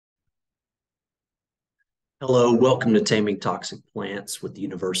Hello, welcome to Taming Toxic Plants with the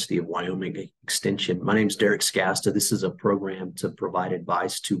University of Wyoming Extension. My name is Derek Scasta. This is a program to provide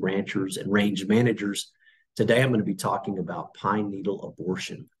advice to ranchers and range managers. Today, I'm going to be talking about pine needle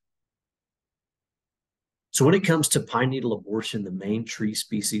abortion. So when it comes to pine needle abortion, the main tree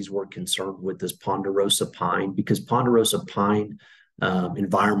species we're concerned with is ponderosa pine because ponderosa pine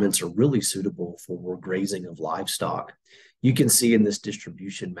environments are really suitable for grazing of livestock. You can see in this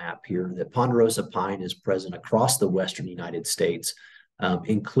distribution map here that ponderosa pine is present across the western United States,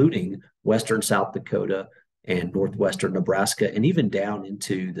 including western South Dakota and northwestern Nebraska, and even down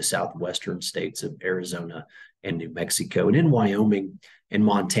into the southwestern states of Arizona and New Mexico. And in Wyoming and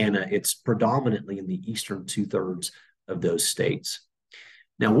Montana, it's predominantly in the eastern two-thirds of those states.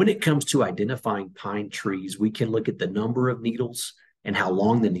 Now, when it comes to identifying pine trees, we can look at the number of needles and how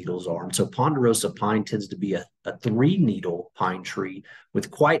long the needles are. And so ponderosa pine tends to be a 3-needle pine tree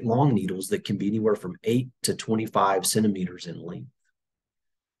with quite long needles that can be anywhere from 8 to 25 centimeters in length.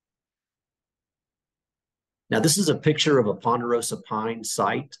 Now, this is a picture of a ponderosa pine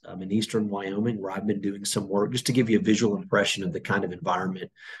site in eastern Wyoming where I've been doing some work just to give you a visual impression of the kind of environment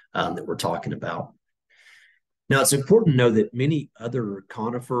that we're talking about. Now, it's important to know that many other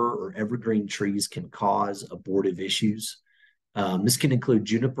conifer or evergreen trees can cause abortive issues. This can include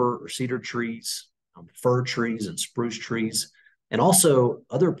juniper or cedar trees, fir trees and spruce trees, and also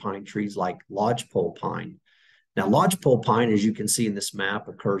other pine trees like lodgepole pine. Now, lodgepole pine, as you can see in this map,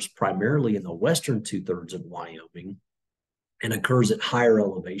 occurs primarily in the western two-thirds of Wyoming and occurs at higher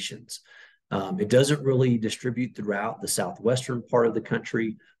elevations. It doesn't really distribute throughout the southwestern part of the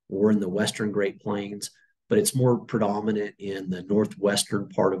country or in the western Great Plains, but it's more predominant in the northwestern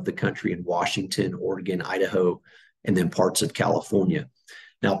part of the country in Washington, Oregon, Idaho, and then parts of California.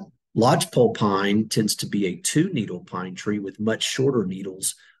 Now, lodgepole pine tends to be a 2-needle pine tree with much shorter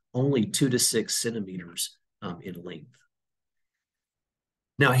needles, only 2 to 6 centimeters in length.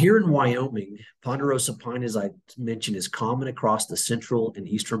 Now, here in Wyoming, ponderosa pine, as I mentioned, is common across the central and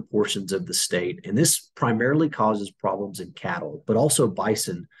eastern portions of the state, and this primarily causes problems in cattle, but also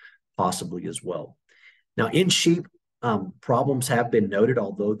bison possibly as well. Now, in sheep, problems have been noted,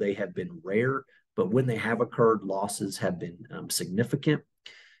 although they have been rare, but when they have occurred, losses have been significant.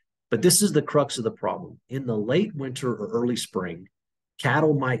 But this is the crux of the problem. In the late winter or early spring,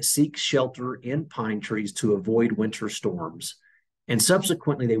 cattle might seek shelter in pine trees to avoid winter storms, and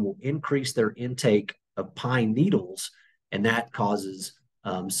subsequently they will increase their intake of pine needles, and that causes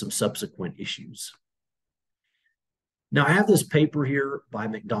some subsequent issues. Now, I have this paper here by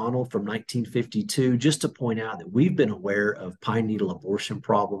McDonald from 1952 just to point out that we've been aware of pine needle abortion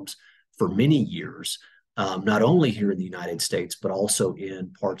problems for many years, not only here in the United States, but also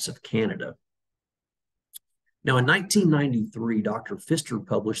in parts of Canada. Now, in 1993, Dr. Pfister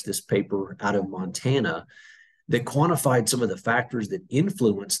published this paper out of Montana that quantified some of the factors that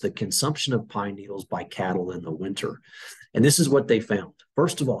influence the consumption of pine needles by cattle in the winter. And this is what they found.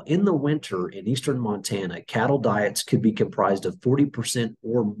 First of all, in the winter in eastern Montana, cattle diets could be comprised of 40%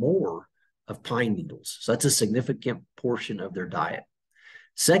 or more of pine needles. So that's a significant portion of their diet.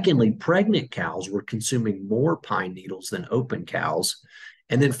 Secondly, pregnant cows were consuming more pine needles than open cows.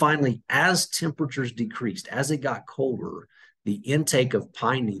 And then finally, as temperatures decreased, as it got colder, the intake of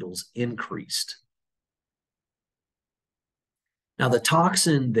pine needles increased. Now, the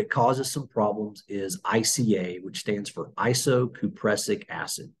toxin that causes some problems is ICA, which stands for isocupressic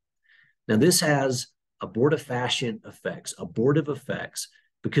acid. Now, this has abortifacient effects, abortive effects,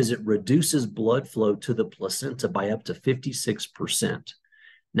 because it reduces blood flow to the placenta by up to 56%.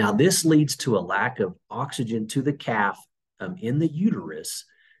 Now, this leads to a lack of oxygen to the calf in the uterus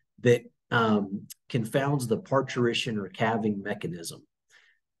that confounds the parturition or calving mechanism.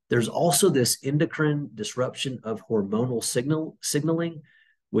 There's also this endocrine disruption of hormonal signaling,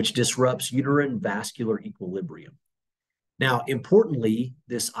 which disrupts uterine vascular equilibrium. Now, importantly,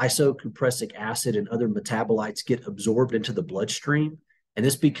 this isocupressic acid and other metabolites get absorbed into the bloodstream, and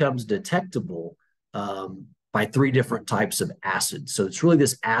this becomes detectable by 3 different types of acids. So it's really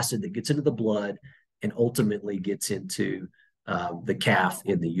this acid that gets into the blood and ultimately gets into the calf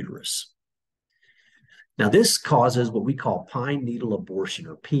in the uterus. Now, this causes what we call pine needle abortion,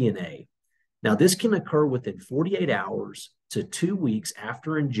 or PNA. Now, this can occur within 48 hours to 2 weeks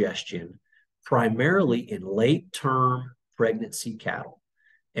after ingestion, primarily in late-term pregnancy cattle.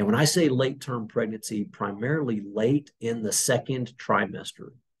 And when I say late-term pregnancy, primarily late in the 2nd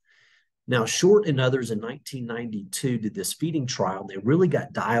trimester. Now, Short and others in 1992 did this feeding trial. They really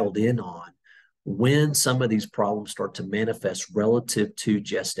got dialed in on when some of these problems start to manifest relative to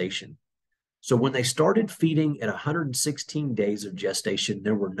gestation. So when they started feeding at 116 days of gestation,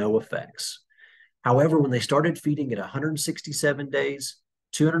 there were no effects. However, when they started feeding at 167 days,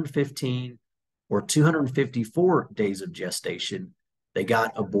 215, or 254 days of gestation, they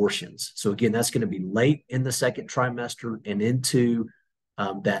got abortions. So again, that's going to be late in the second trimester and into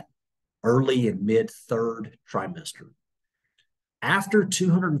that early and mid third trimester. After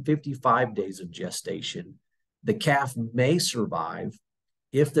 255 days of gestation, the calf may survive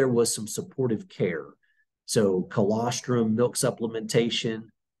if there was some supportive care. So colostrum, milk supplementation,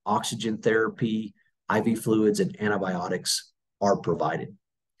 oxygen therapy, IV fluids, and antibiotics are provided.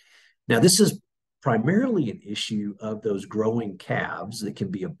 Now, this is primarily an issue of those growing calves that can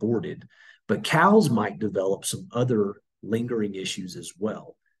be aborted, but cows might develop some other lingering issues as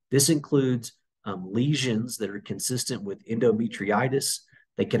well. This includes lesions that are consistent with endometriitis.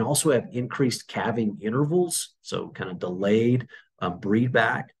 They can also have increased calving intervals, so kind of delayed breed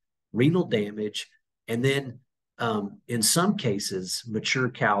back, renal damage, and then in some cases, mature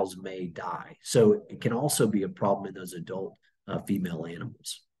cows may die. So it can also be a problem in those adult female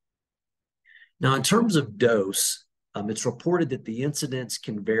animals. Now, in terms of dose, it's reported that the incidence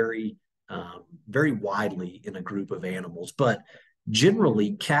can vary very widely in a group of animals, but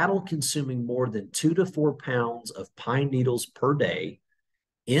generally, cattle consuming more than 2 to 4 pounds of pine needles per day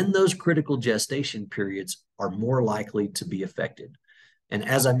in those critical gestation periods are more likely to be affected. And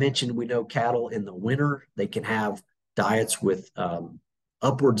as I mentioned, we know cattle in the winter, they can have diets with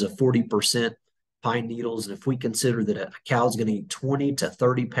upwards of 40% pine needles. And if we consider that a cow is going to eat 20 to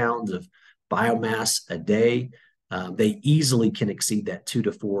 30 pounds of biomass a day, they easily can exceed that 2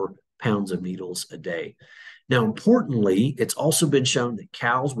 to 4 pounds of needles a day. Now, importantly, it's also been shown that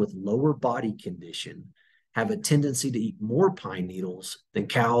cows with lower body condition have a tendency to eat more pine needles than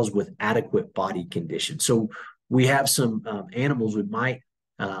cows with adequate body condition. So we have some animals that might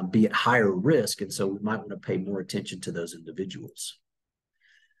be at higher risk, and so we might want to pay more attention to those individuals.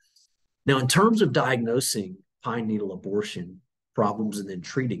 Now, in terms of diagnosing pine needle abortion problems and then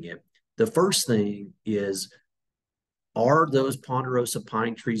treating it, the first thing is, are those ponderosa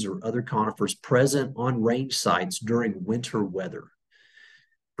pine trees or other conifers present on range sites during winter weather,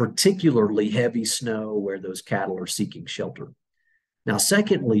 particularly heavy snow where those cattle are seeking shelter? Now,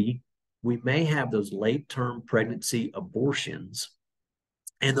 secondly, we may have those late-term pregnancy abortions,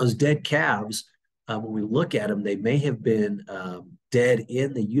 and those dead calves, when we look at them, they may have been dead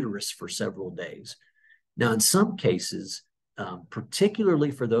in the uterus for several days. Now, in some cases,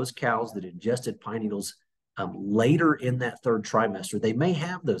 particularly for those cows that ingested pine needles later in that third trimester, they may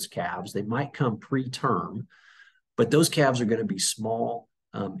have those calves. They might come preterm, but those calves are going to be small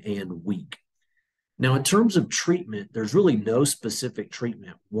and weak. Now, in terms of treatment, there's really no specific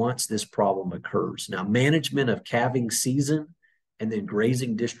treatment once this problem occurs. Now, management of calving season and then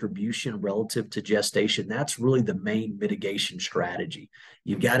grazing distribution relative to gestation, that's really the main mitigation strategy.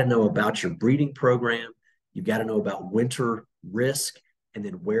 You've got to know about your breeding program. You've got to know about winter risk and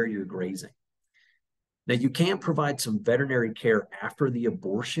then where you're grazing. Now, you can provide some veterinary care after the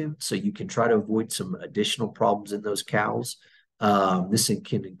abortion, so you can try to avoid some additional problems in those cows. This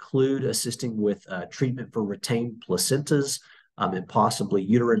can include assisting with treatment for retained placentas and possibly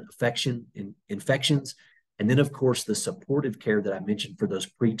uterine infections. And then, of course, the supportive care that I mentioned for those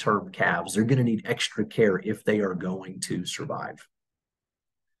preterm calves. They're going to need extra care if they are going to survive.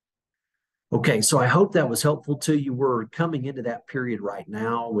 Okay, so I hope that was helpful to you. We're coming into that period right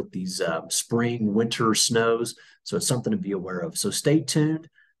now with these spring, winter snows, so it's something to be aware of. So stay tuned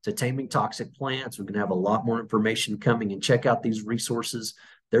to Taming Toxic Plants. We're going to have a lot more information coming, and check out these resources.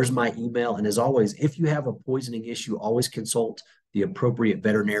 There's my email. And as always, if you have a poisoning issue, always consult the appropriate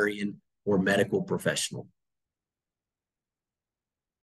veterinarian or medical professional.